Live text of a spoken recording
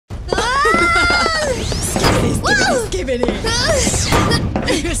Skibidi!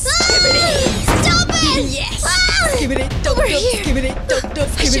 Skibidi! Stop it! Yes! Skibidi! Over here! Skibidi!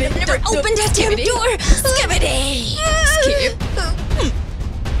 I should have never opened that damn door! Skibidi! Skip!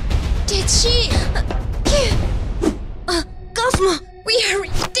 Did she... Kaufmo, we are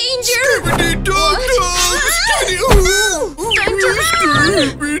in danger! Skibidi! Time to run!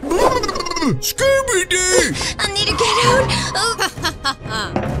 Skibidi! I need to get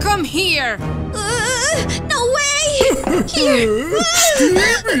out! Come here! No way! Here!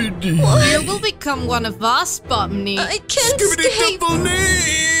 Skibidi! You will become one of us, Pomni. I can't Skibidi escape! double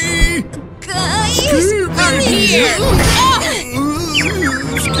knee! Guys! Come here!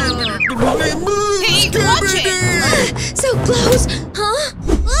 Skibidi double knee! Hey, watch it! So close! Huh?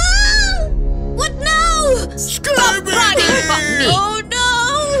 What now? Stop running, Pomni! Oh no!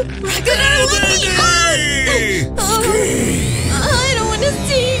 Ragatha, let me out! I don't want to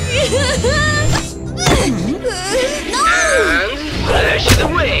see! No! And flash it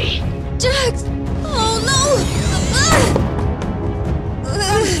away! Jax! Oh no!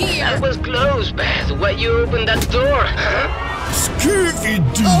 Here! That was close, Beth. Why you opened that door, huh?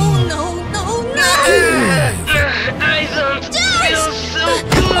 Skibidi! Oh no, no, no! I don't feel so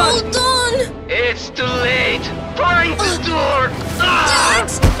good! Hold on! It's too late! Find the door!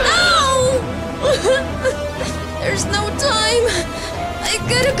 Jax! No! There's no time! I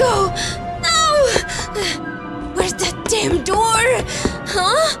gotta go! No! Where's that damn door?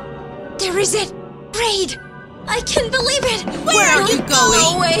 Huh? There is it! Braid! I can't believe it! Where are you going?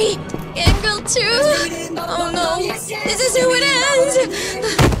 No way! Gangle too! Oh no! This is how it ends!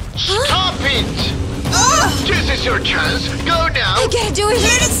 Huh? Stop it! This is your chance! Go now! I gotta do it!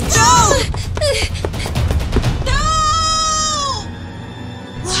 Let us go! No!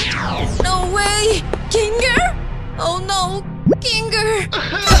 What? No way! Kinger? Oh no! Kinger!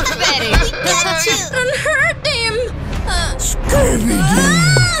 Betty, we got you! Don't hurt him! Skibidi!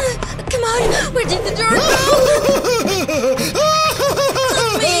 Come on! Where did the door go?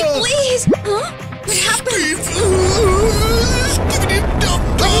 Help me, please! Huh? What happened? Skibidi dum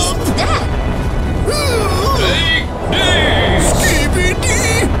What is dum! that? Skibidi!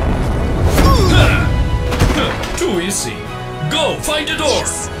 Too easy. Go, find the door.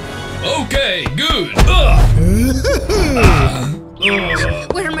 Yes. Okay, good.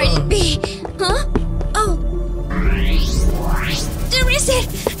 Where might it be? Huh? Oh. There is it!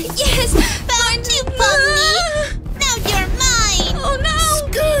 Yes! Found you, Pomni! Now you're mine! Oh no!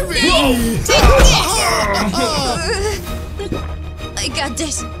 I got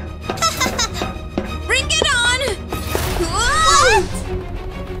this! Bring it on!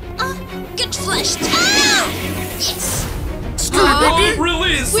 What? Get flushed! Yes! Oh,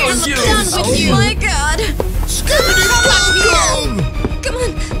 release We're on you. done with you! Oh my god! Skibidi dum dum! Come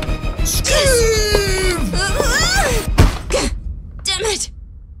on! Yes! Damn it!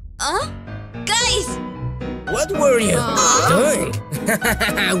 Huh? Guys! What were you doing?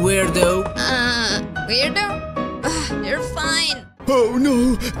 Weirdo. Weirdo? You're fine. Oh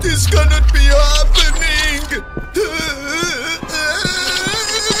no, this cannot be happening!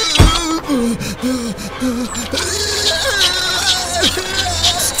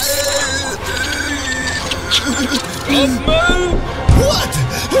 Kaufmo, What?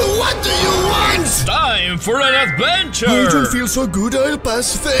 What do you want? time for an adventure. I don't feel so good, I'll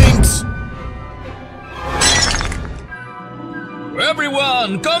pass, thanks.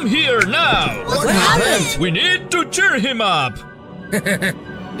 Everyone, come here now. What happened? We need to cheer him up.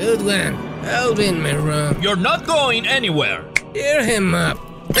 Good one. I'll be in my room. You're not going anywhere. Cheer him up.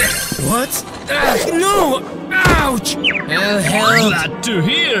 What? No! Ouch! I'll help. Glad to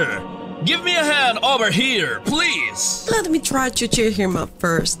hear. Give me a hand over here, please. Let me try to cheer him up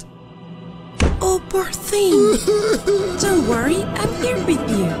first. Oh, poor thing. Don't worry, I'm here with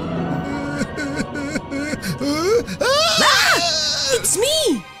you. It's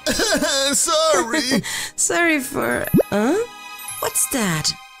me! Sorry. Sorry for... Huh? What's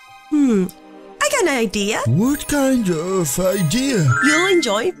that? I got an idea. What kind of idea? You'll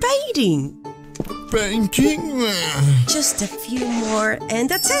enjoy painting. Painting? Just a few more and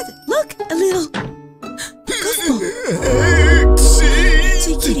that's it. Look, a little... Kaufmo,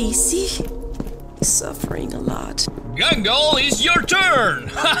 take it easy. He's suffering a lot. Gangle, it's your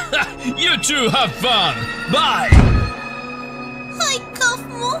turn. You two have fun. Bye. Hi,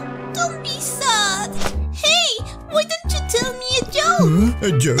 Kaufmo. Don't be sad. Hey, why don't you tell me a joke?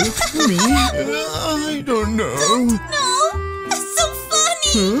 A joke? Me? I don't know. No, that's so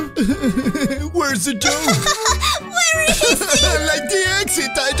funny. Where's the joke? Where is it? Like the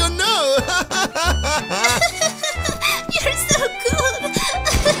exit, I don't know. You're so good.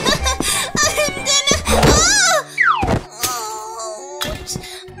 I'm gonna...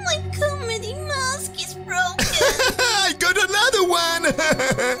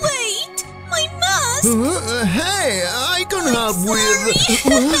 up with...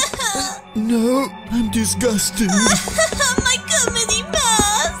 What? No, I'm disgusted. My comedy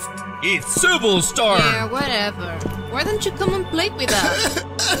mask! It's Zooble's turn. Yeah, whatever. Why don't you come and play with us?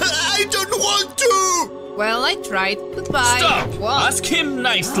 I don't want to! Well, I tried. Goodbye. Stop! What? Ask him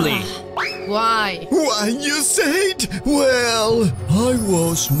nicely. Why? Why you said? Well, I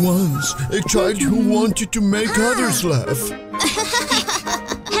was once a child who wanted to make others laugh.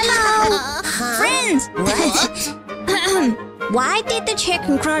 Hello! Friends! What? Why did the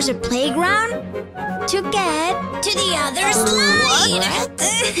chicken cross the playground? To get to the other slide!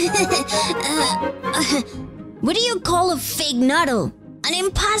 What do you call a fake noodle? An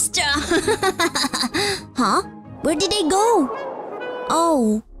imposter! Huh? Where did they go?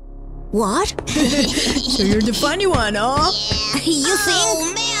 Oh. What? So you're the funny one, huh? You think?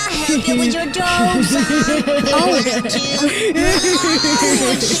 Oh, may I help you with your jokes?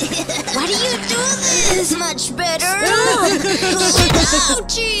 Why do you do this? Much better.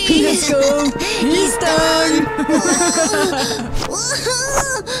 Ouchie! Let's go. He's done.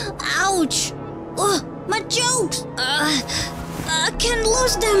 Ouch! My jokes! I can't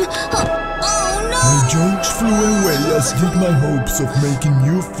lose them. Oh no! My jokes flew away, as did my hopes of making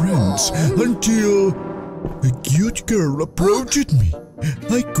new friends, until a cute girl approached me.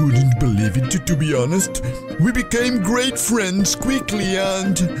 I couldn't believe it, to be honest. We became great friends quickly,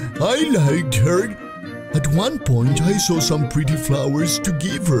 and I liked her. At one point, I saw some pretty flowers to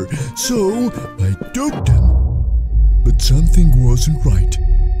give her, so I took them. But something wasn't right.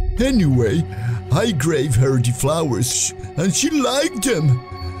 Anyway, I gave her the flowers, and she liked them.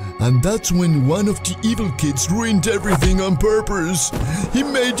 And that's when one of the evil kids ruined everything on purpose. He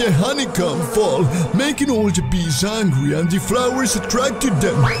made a honeycomb fall, making all the bees angry, and the flowers attracted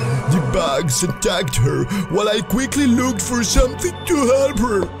them. The bugs attacked her, while I quickly looked for something to help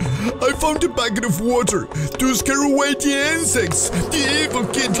her. I found a bucket of water to scare away the insects. The evil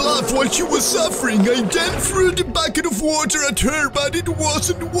kid laughed while she was suffering. I then threw the bucket of water at her, but it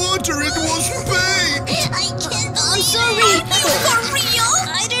wasn't water, it was paint. I can't. I'm sorry. For real?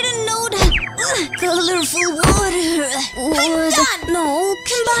 I didn't know that. Colorful water. Was no,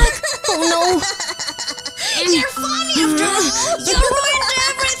 come back. Oh no. You're funny after all. You ruined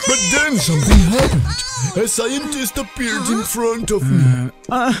everything. But then something happened. A scientist appeared in front of me.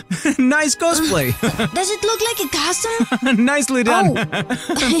 Nice cosplay. Does it look like a costume? Nicely done.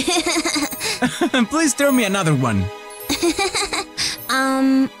 Please throw me another one.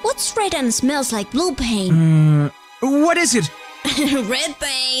 What's red and smells like blue paint? What is it? Red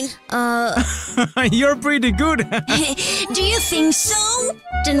paint. You're pretty good. Do you think so?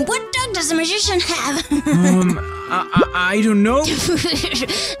 Then what dog does a magician have? I don't know.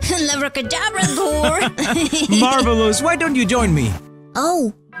 Labracadabra door. Marvelous. Why don't you join me?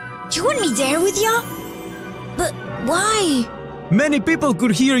 Oh, you want me there with ya? But why? Many people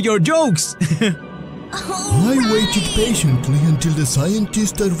could hear your jokes. I waited patiently until the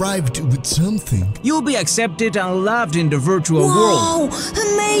scientist arrived with something. You'll be accepted and loved in the virtual world.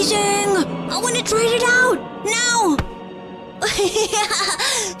 Whoa, amazing! I want to try it out now.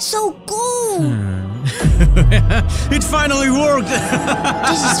 So cool. It finally worked.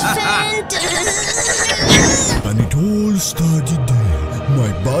 This is fantastic. And it all started there.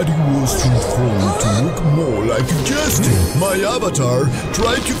 My body was transformed to look more like a jester. My avatar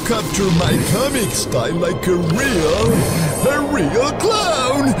tried to capture my comic style like a real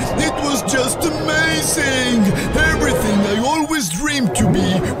clown. It was just amazing. Everything I always dreamed to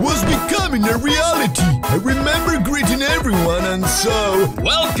be was becoming a reality. I remember greeting everyone, and so...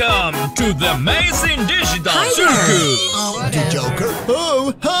 Welcome to the Amazing Digital Circus. The Joker.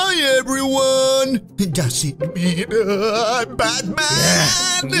 Oh, hi everyone. Does it mean I'm Batman?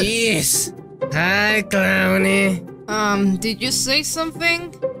 Yes. Hi, Clowny. Did you say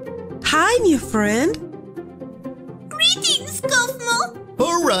something? Hi, new friend. Greetings, Kaufmo.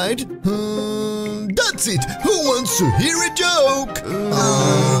 All right. That's it. Who wants to hear a joke?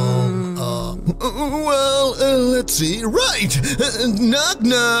 Well, let's see. Right. Knock,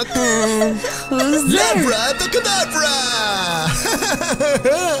 knock. Who's there? Labracadabra!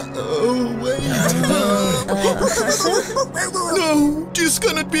 Oh, wait. No, this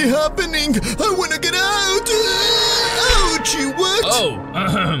cannot be happening. I want to get out. Ouchie, what? Oh,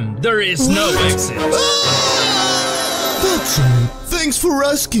 there is no exit. That's all. Thanks for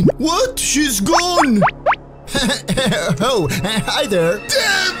asking. What? She's gone. Oh, hi there.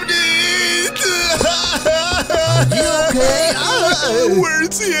 Damn it! Are you okay?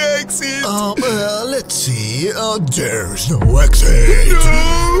 Where's the exit? Let's see. There's no exit. No!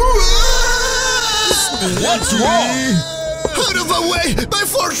 What's wrong? Out of the way! My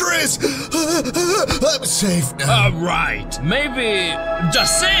fortress! I'm safe now. Alright, maybe...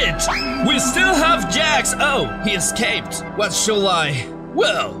 That's it! We still have Jax! Oh, he escaped. What shall I...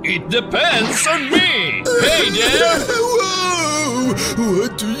 Well, it depends on me! Hey there! Whoa!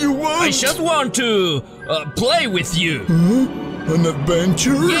 What do you want? I just want to... play with you. An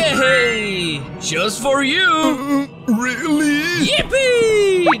adventure? Yay! Just for you! Really?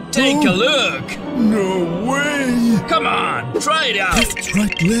 Yippee! Take a look! No way! Come on, try it out! Left,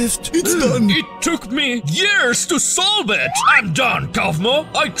 right, left, it's done! It took me years to solve it! I'm done, Kaufmo!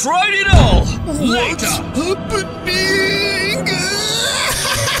 I tried it all! What's Later! happening?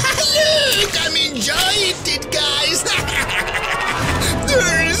 Look, I'm enjoying it, guys!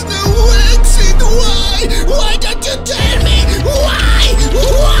 There is no exit! Why? Why don't you tell me? Why?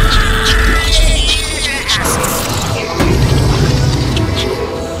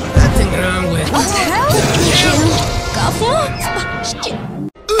 Nothing wrong with What the hell? Kaufmo?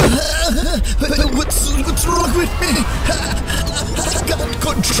 What's wrong with me? I can't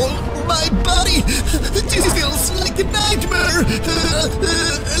control my body. This feels like a nightmare.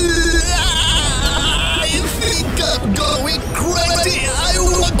 I think I'm going crazy. I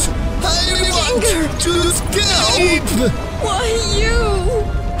want to escape. Why you?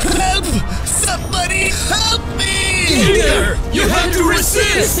 Help! Somebody help me! Here! You have to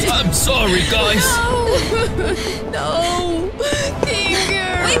resist! I'm sorry, guys! No!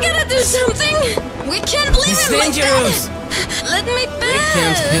 Kinger! We gotta do something! We can't leave He's him dangerous. like that! Let me pass! We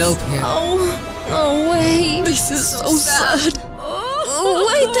can't help him. Oh, no way! This is so sad!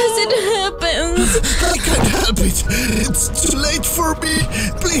 Why does it happen? I can't help it. It's too late for me.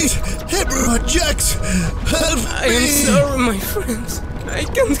 Please, everyone, Jax, help me. I am sorry, my friends. I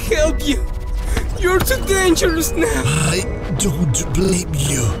can't help you. You're too dangerous now. I don't blame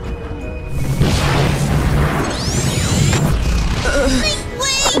you.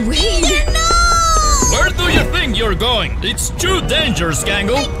 Wait! No! Where do you think you're going? It's too dangerous,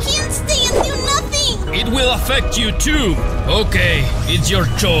 Gangle! I can't stay and do nothing! It will affect you too! Okay, it's your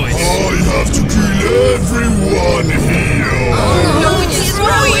choice. I have to kill everyone here. No, it's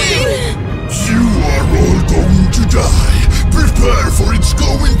ruined! You are all going to die. Prepare for it's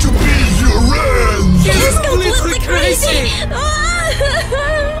going to be your end. He's completely crazy!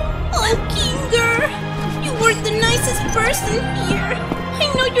 Oh, Kinger! You were the nicest person here! I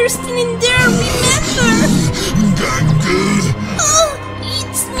know you're still in there, remember? Gangle. Oh,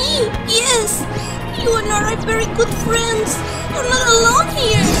 it's me! Yes! You and I are very good friends! You're not alone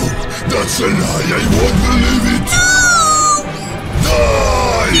here! That's a lie. I won't believe it. No!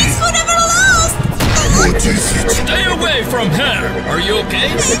 Die. He's forever lost! What is it? Stay away from her! Are you okay?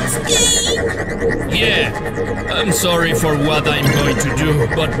 Thanks, Caine! Yeah. I'm sorry for what I'm going to do,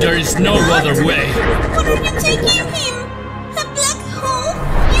 but there is no other way. What are you taking him? A black hole?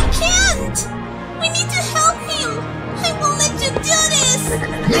 You can't! We need to help him! I won't let you do this!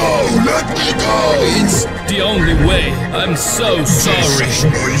 No, let me go. It's the only way. I'm so sorry. This is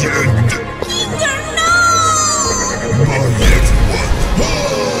my end. Kinger, no! My everyone.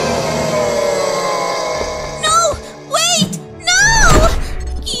 No! Wait! No!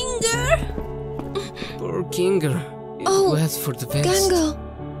 Kinger! Poor Kinger. It Oh, was for the best. Gangle,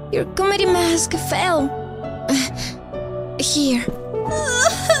 your comedy mask fell. Here.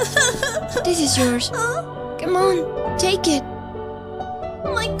 This is yours. Come on, take it.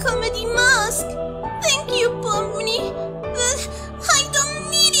 My comedy mask. Thank you, Pomni. But I don't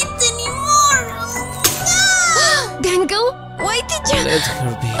need it anymore. Gangle, why did you... Let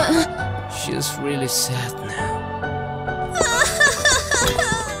her be. She's really sad now.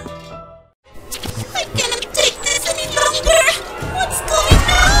 I cannot take this any longer! What's going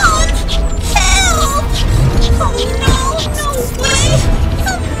on? Help! Oh no, no way!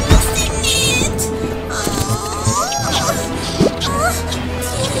 I'm losing it!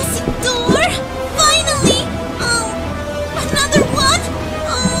 The door! Finally! Another one?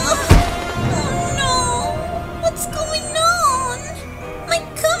 Oh no! What's going on? My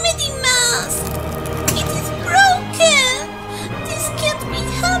comedy mask! It is broken! This can't be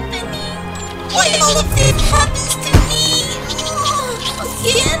happening! Why all of this happens to me?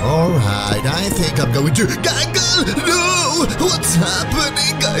 Again? Alright, I think I'm going to... Gangle! No! What's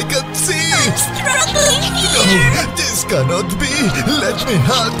happening? I can see! I'm struggling No, here! this cannot be! Let me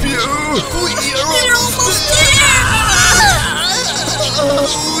help you! We are We're almost almost there! there!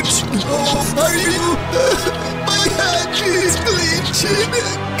 Ouch! Oh, are you... my hand is glitching!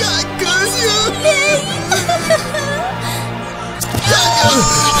 Gangle, you... Gangle!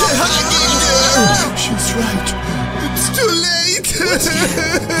 Hang in there! She's right. It's too late!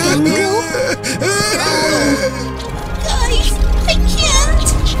 Guys, guys! I can't!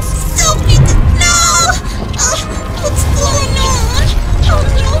 Stop it! No! What's going on? Oh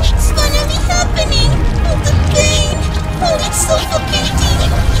no, it's gonna be happening! Oh, the pain! Oh, it's suffocating!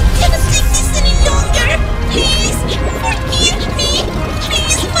 I cannot take this any longer! Please, forgive me!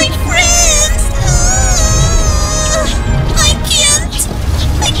 Please, my friends! I can't stop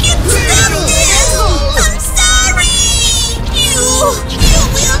this! I'm sorry! You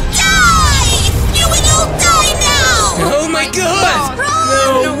will die! You will all die now! Oh my god!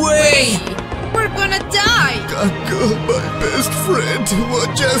 No way! We're gonna die! Gangle, my best friend, what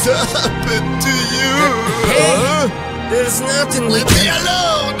just happened to you? Hey! There's nothing we Leave can... me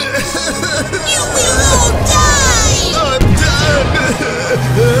alone! You will all die! I'm done!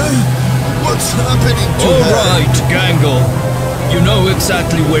 What's happening to her? Alright, Gangle. You know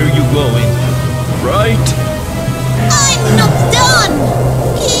exactly where you're going, right? I'm not done!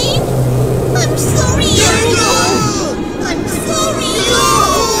 Caine? I'm sorry, everyone! I'm sorry!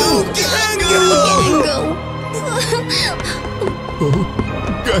 Gangle!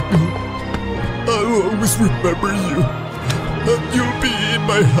 Gangle, I'll always remember you. And you'll be in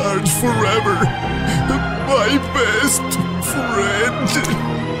my heart forever. My best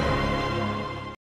friend.